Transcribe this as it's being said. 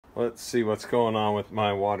Let's see what's going on with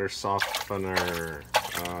my water softener.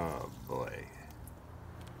 Oh boy.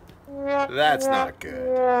 That's not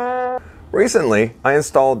good. Recently, I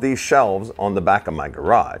installed these shelves on the back of my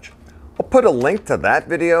garage. I'll put a link to that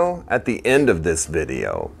video at the end of this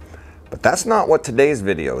video. But that's not what today's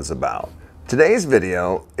video is about. Today's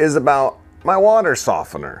video is about my water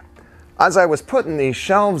softener. As I was putting these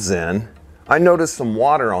shelves in, I noticed some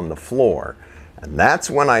water on the floor, and that's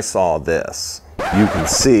when I saw this. You can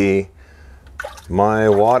see my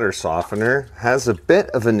water softener has a bit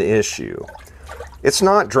of an issue. It's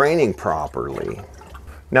not draining properly.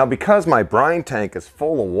 Now, because my brine tank is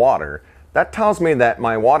full of water, that tells me that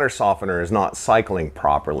my water softener is not cycling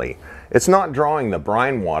properly. It's not drawing the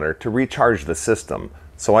brine water to recharge the system,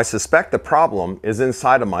 so I suspect the problem is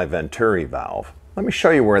inside of my Venturi valve. Let me show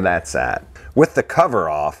you where that's at. With the cover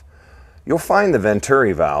off, you'll find the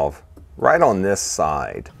Venturi valve right on this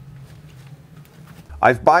side.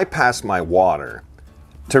 I've bypassed my water.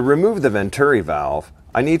 To remove the Venturi valve,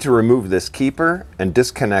 I need to remove this keeper and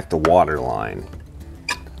disconnect the water line.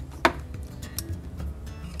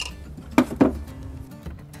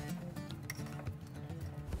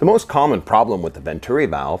 The most common problem with the Venturi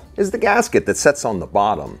valve is the gasket that sits on the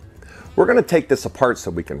bottom. We're going to take this apart so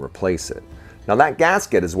we can replace it. Now, that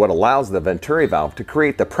gasket is what allows the Venturi valve to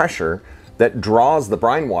create the pressure that draws the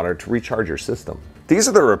brine water to recharge your system. These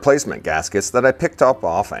are the replacement gaskets that I picked up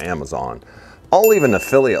off of Amazon. I'll leave an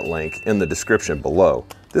affiliate link in the description below.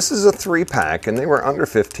 This is a 3-pack and they were under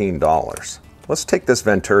 $15. Let's take this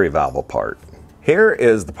Venturi valve apart. Here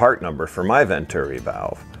is the part number for my Venturi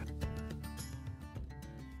valve.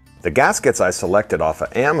 The gaskets I selected off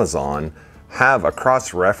of Amazon have a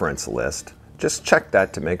cross-reference list. Just check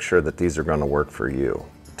that to make sure that these are going to work for you.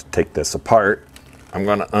 To take this apart, I'm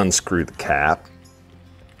going to unscrew the cap.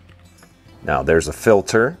 Now there's a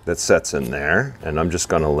filter that sets in there, and I'm just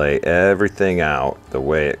going to lay everything out the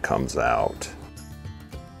way it comes out.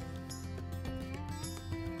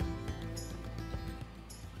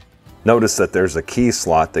 Notice that there's a key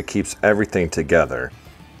slot that keeps everything together.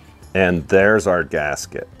 And there's our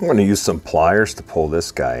gasket. I'm going to use some pliers to pull this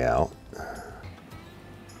guy out.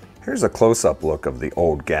 Here's a close-up look of the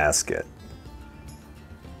old gasket.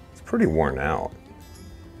 It's pretty worn out.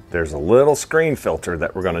 There's a little screen filter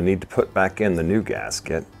that we're going to need to put back in the new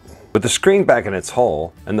gasket. With the screen back in its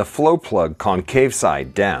hole and the flow plug concave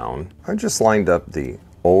side down, I just lined up the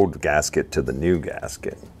old gasket to the new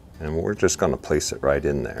gasket. And we're just going to place it right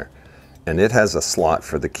in there. And it has a slot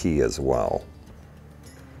for the key as well.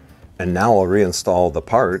 And now I'll reinstall the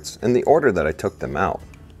parts in the order that I took them out.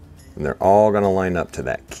 And they're all going to line up to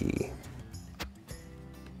that key.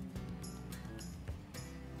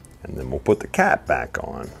 And then we'll put the cap back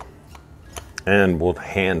on. And we'll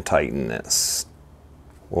hand tighten this.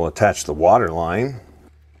 We'll attach the water line.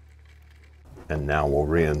 And now we'll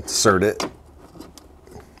reinsert it.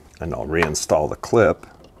 And I'll reinstall the clip.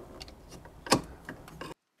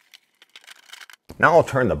 Now I'll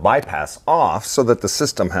turn the bypass off so that the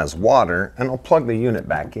system has water, and I'll plug the unit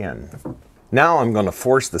back in. Now I'm going to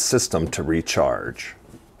force the system to recharge.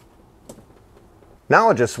 Now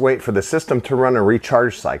I'll just wait for the system to run a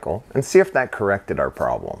recharge cycle and see if that corrected our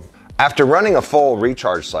problem. After running a full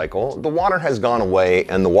recharge cycle, the water has gone away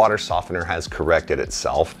and the water softener has corrected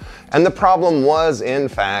itself, and the problem was in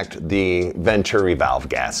fact the Venturi valve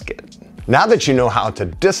gasket. Now that you know how to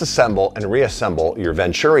disassemble and reassemble your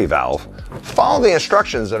Venturi valve, follow the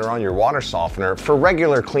instructions that are on your water softener for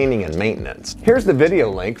regular cleaning and maintenance. Here's the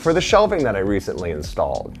video link for the shelving that I recently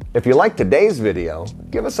installed. If you liked today's video,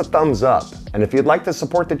 give us a thumbs up. And if you'd like to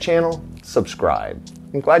support the channel, subscribe.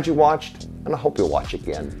 I'm glad you watched, and I hope you'll watch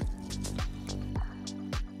again.